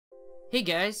Hey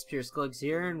guys, PierceKlugs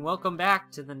here, and welcome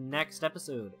back to the next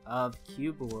episode of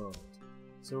Cubeworld.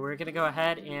 So we're gonna go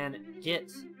ahead and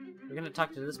we're gonna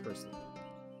talk to this person.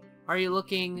 Are you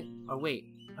looking, are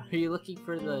you looking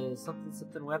for the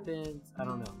something weapons? I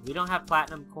don't know. We don't have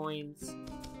platinum coins.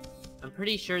 I'm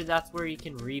pretty sure that's where you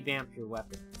can revamp your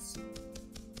weapons.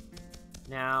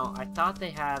 Now, I thought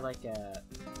they had like a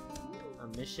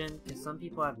mission, because some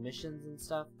people have missions and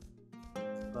stuff.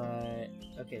 But,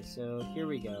 okay, so here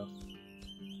we go.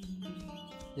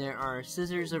 There are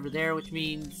scissors over there, which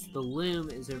means the loom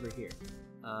is over here.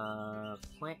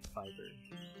 Plant fiber.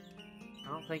 I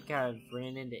don't think I've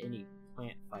ran into any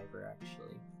plant fiber,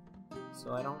 actually.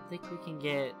 So I don't think we can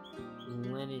get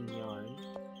linen yarn.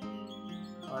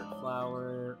 Art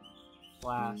flower,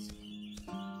 flask.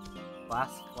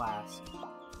 Flask.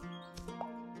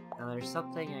 Now there's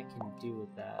something I can do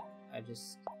with that. I'm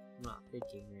not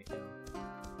thinking right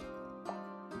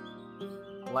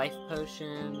now. Life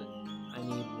potion. I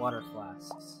need water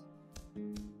flasks,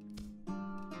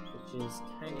 which is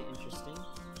kind of interesting.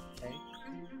 Okay.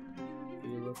 If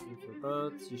you're looking for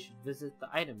boats, you should visit the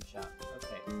item shop.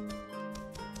 Okay.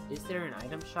 Is there an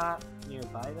item shop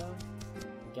nearby though?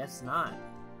 I guess not.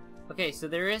 Okay, so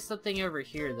there is something over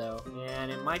here though, and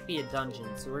it might be a dungeon,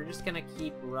 so we're just gonna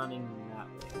keep running that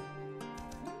way.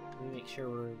 Let me make sure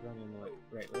we're running the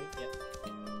right way. Yep.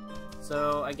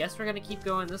 So I guess we're gonna keep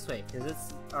going this way, because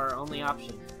it's our only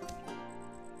option.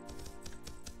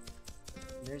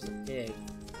 There's a pig.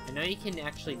 I know you can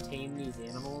actually tame these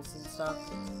animals and stuff.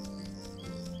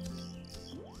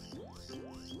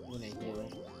 When I do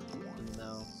it.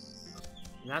 No.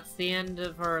 And that's the end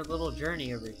of our little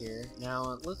journey over here.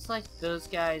 Now, it looks like those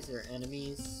guys are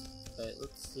enemies, but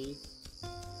let's see.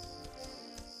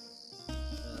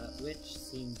 Which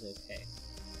seems okay.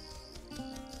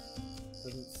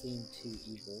 Doesn't seem too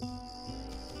evil.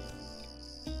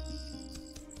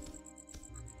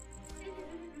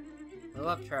 I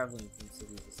love traveling from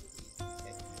city to city.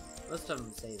 Okay. Most of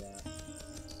them say that.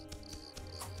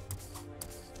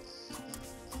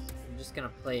 I'm just gonna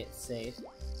play it safe.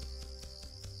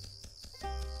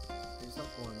 There's a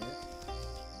hornet.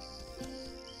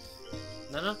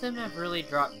 None of them have really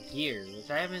dropped gear,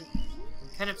 which I'm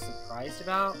kind of surprised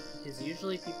about, because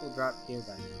usually people drop gear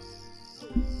by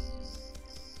now.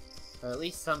 Or at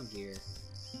least some gear.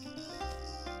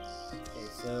 Okay,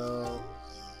 so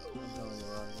I'm going the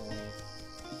wrong way.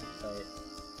 But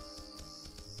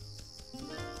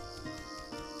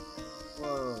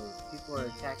whoa, people are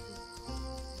attacking.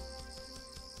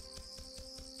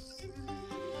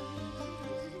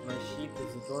 My sheep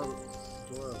is adorable.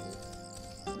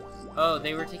 Oh,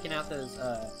 they were taking out those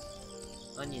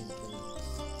onion things.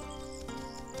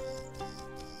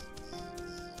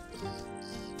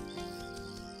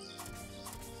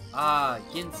 Ah,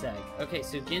 ginseng. Okay,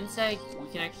 so ginseng you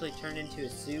can actually turn into a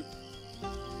soup,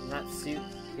 and that soup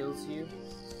kills you.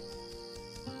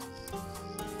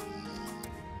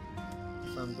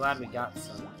 So I'm glad we got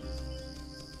some.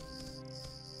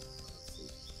 Let's see.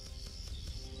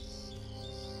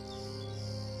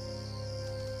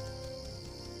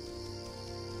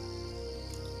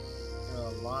 There are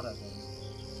a lot of them.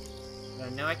 But I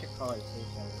know I could probably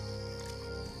take them.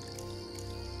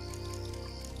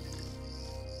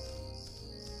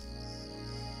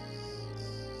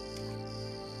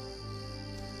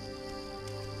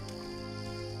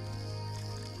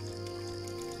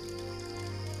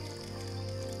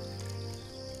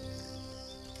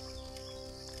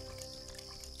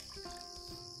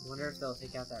 I wonder if they'll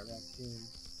take out that raccoon.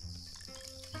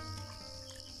 I'm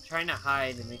trying to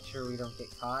hide and make sure we don't get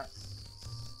caught.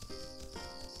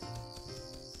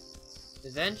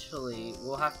 Eventually,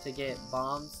 we'll have to get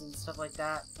bombs and stuff like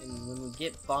that, and when we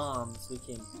get bombs, we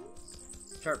can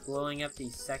start blowing up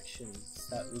these sections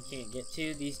that we can't get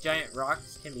to. These giant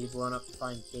rocks can be blown up to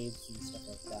find caves and stuff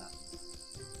like that.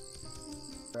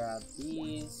 Grab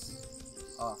these.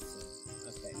 Awesome.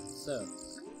 Okay, so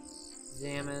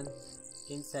examine.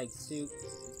 Ginseng soup.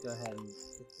 Let's go ahead and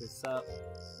pick this up.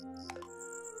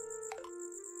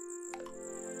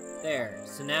 There.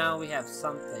 So now we have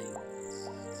something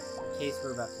in case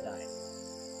we're about to die.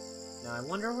 Now I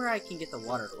wonder where I can get the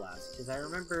water flask, because I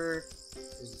remember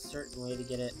there's a certain way to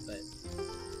get it, but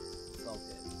it's all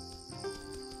good.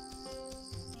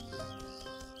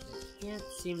 I can't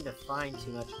seem to find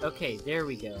too much. Okay, there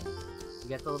we go. We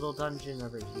got the little dungeon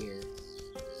over here.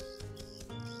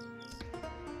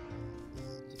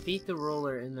 Defeat the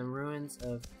ruler in the ruins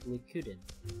of Likuden.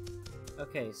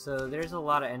 Okay, so there's a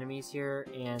lot of enemies here,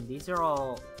 and these are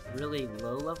all really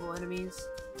low-level enemies.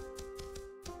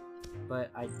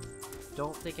 But I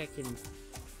don't think I can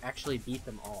actually beat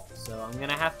them all. So I'm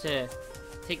gonna have to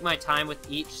take my time with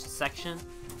each section.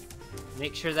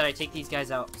 Make sure that I take these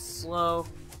guys out slow,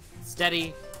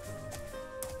 steady.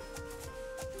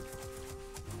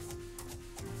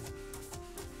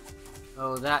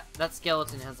 Oh, that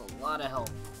skeleton has a lot of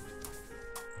health.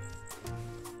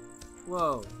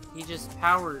 Whoa, he just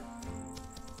powered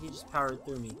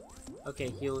through me. Okay,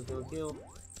 heal, heal, heal.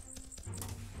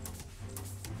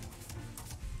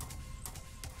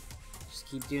 Just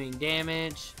keep doing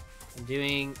damage. I'm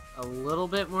doing a little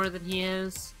bit more than he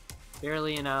is.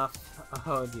 Barely enough.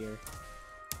 Oh dear.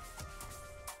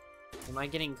 Am I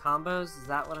getting combos? Is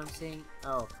that what I'm seeing?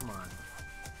 Oh, come on.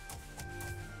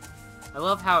 I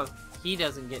love how he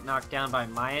doesn't get knocked down by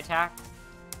my attack,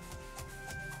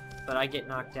 but I get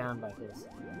knocked down by his.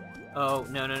 Oh,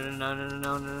 no, no, no, no, no, no,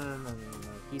 no, no, no, no, no, no.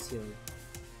 He's healing.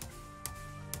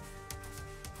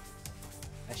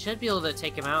 I should be able to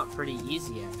take him out pretty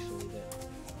easy, actually, but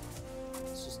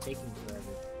it's just taking forever.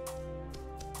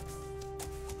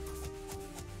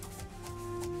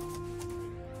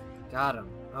 Got him.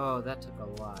 Oh, that took a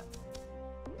lot.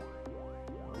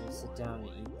 Let me sit down and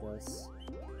eat this.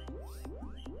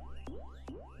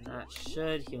 And that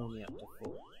should heal me up to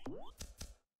full.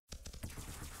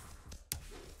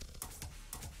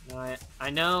 No, I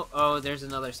know. Oh, there's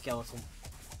another skeleton.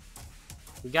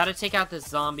 We gotta take out this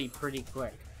zombie pretty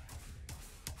quick.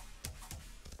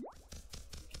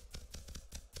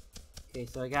 Okay,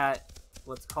 so I got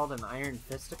what's called an iron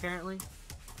fist, apparently.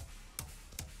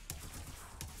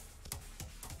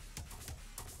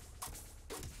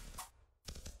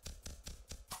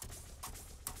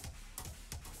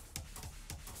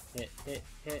 Hit, hit,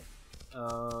 hit.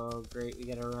 Oh, great. We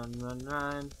gotta run, run,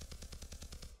 run.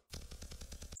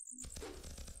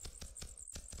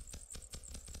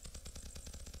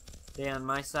 They on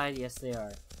my side? Yes, they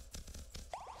are.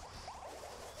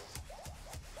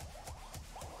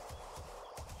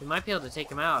 We might be able to take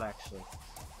him out, actually.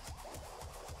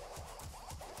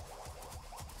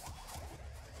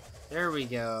 There we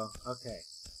go. Okay.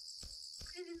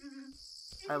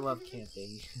 I love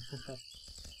camping.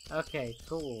 Okay,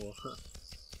 cool.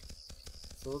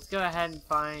 So let's go ahead and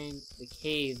find the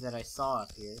cave that I saw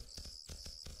up here.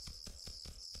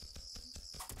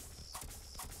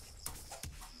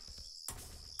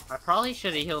 I probably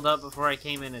should have healed up before I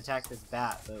came in and attacked this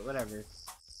bat, but whatever.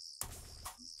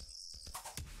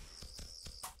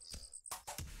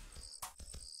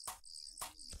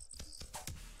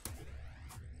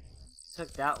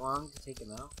 Took that long to take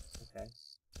him out? Okay.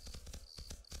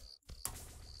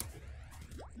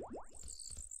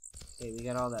 Okay, we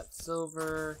got all that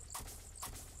silver.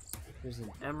 There's an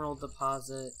emerald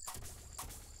deposit.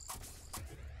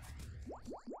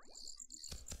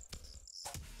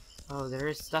 Oh, there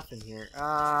is stuff in here.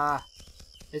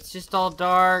 It's just all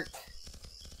dark.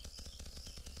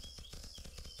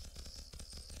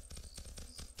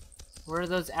 Where are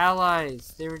those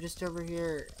allies? They were just over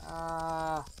here.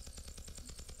 Oh,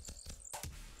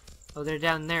 they're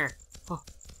down there. Oh.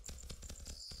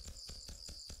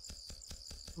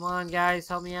 Come on, guys,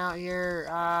 help me out here.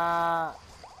 Oh,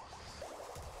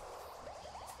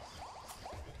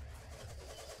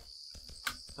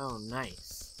 nice.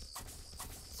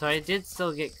 So I did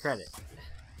still get credit.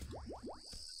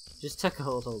 Just took a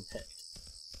little bit.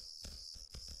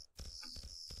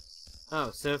 Oh,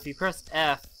 so if you press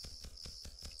F,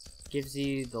 gives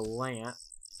you the lamp.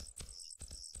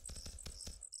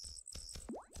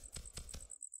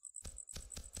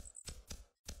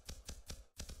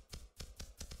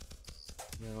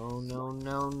 No, no,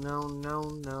 no, no, no,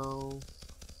 no.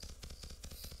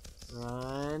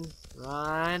 Run,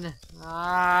 run.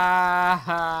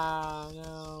 Ah,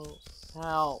 no.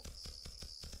 Help.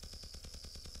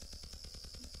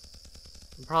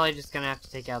 I'm probably just gonna have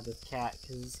to take out this cat,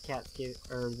 because this cat's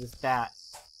this bat.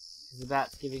 Because the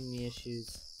bat's giving me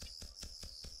issues.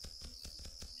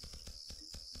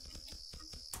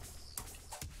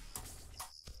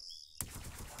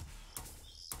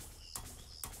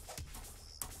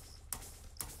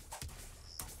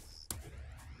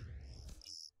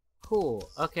 Cool.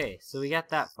 Okay, so we got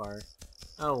that far.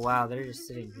 Oh wow, they're just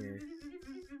sitting here.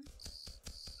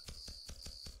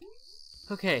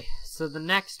 Okay, so the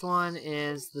next one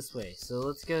is this way. So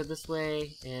let's go this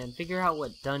way and figure out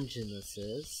what dungeon this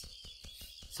is.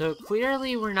 So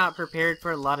clearly we're not prepared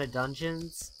for a lot of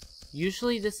dungeons.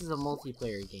 Usually this is a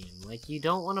multiplayer game. Like, you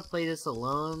don't want to play this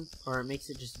alone, or it makes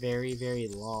it just very, very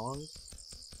long.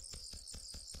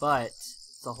 But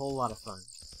it's a whole lot of fun.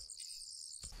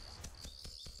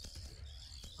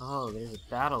 Oh, there's a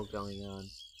battle going on.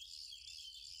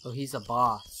 Oh, he's a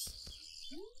boss.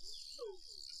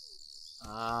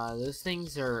 Those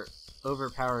things are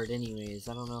overpowered anyways.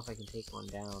 I don't know if I can take one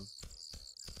down.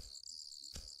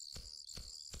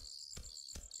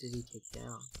 did he take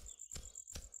down?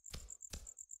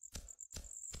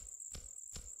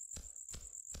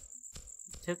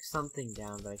 He took something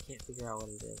down, but I can't figure out what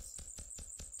it is.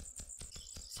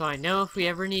 So I know if we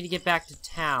ever need to get back to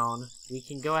town, we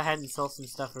can go ahead and sell some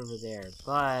stuff over there.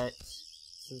 But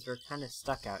since we're kind of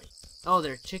stuck out... Oh,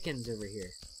 there are chickens over here.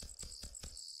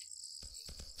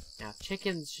 Now,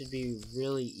 chickens should be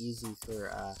really easy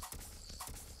for,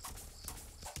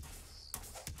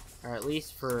 or at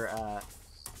least for,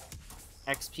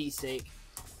 XP sake.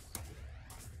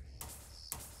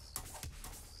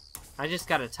 I just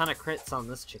got a ton of crits on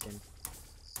this chicken.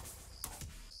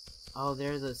 Oh,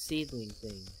 they're the seedling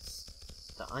things.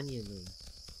 The onionling.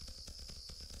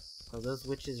 Oh, those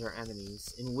witches are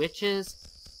enemies. In witches,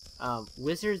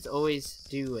 wizards always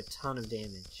do a ton of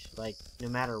damage. Like, no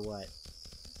matter what.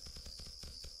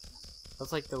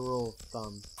 That's like the rule of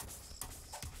thumb.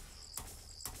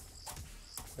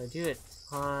 So I do a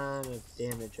ton of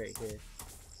damage right here.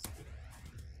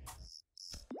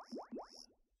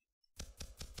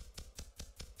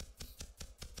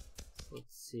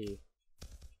 Let's see.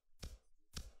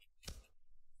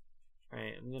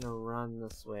 Alright, I'm gonna run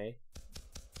this way.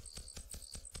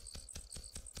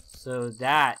 So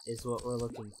that is what we're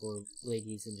looking for,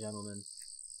 ladies and gentlemen.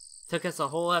 Took us a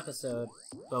whole episode,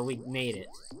 but we made it.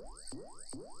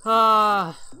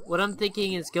 What I'm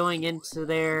thinking is going into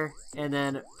there and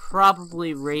then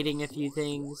probably raiding a few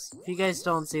things. If you guys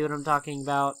don't see what I'm talking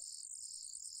about,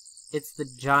 it's the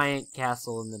giant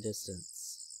castle in the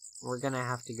distance. We're gonna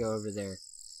have to go over there.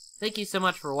 Thank you so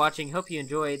much for watching, hope you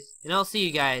enjoyed, and I'll see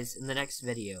you guys in the next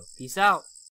video. Peace out!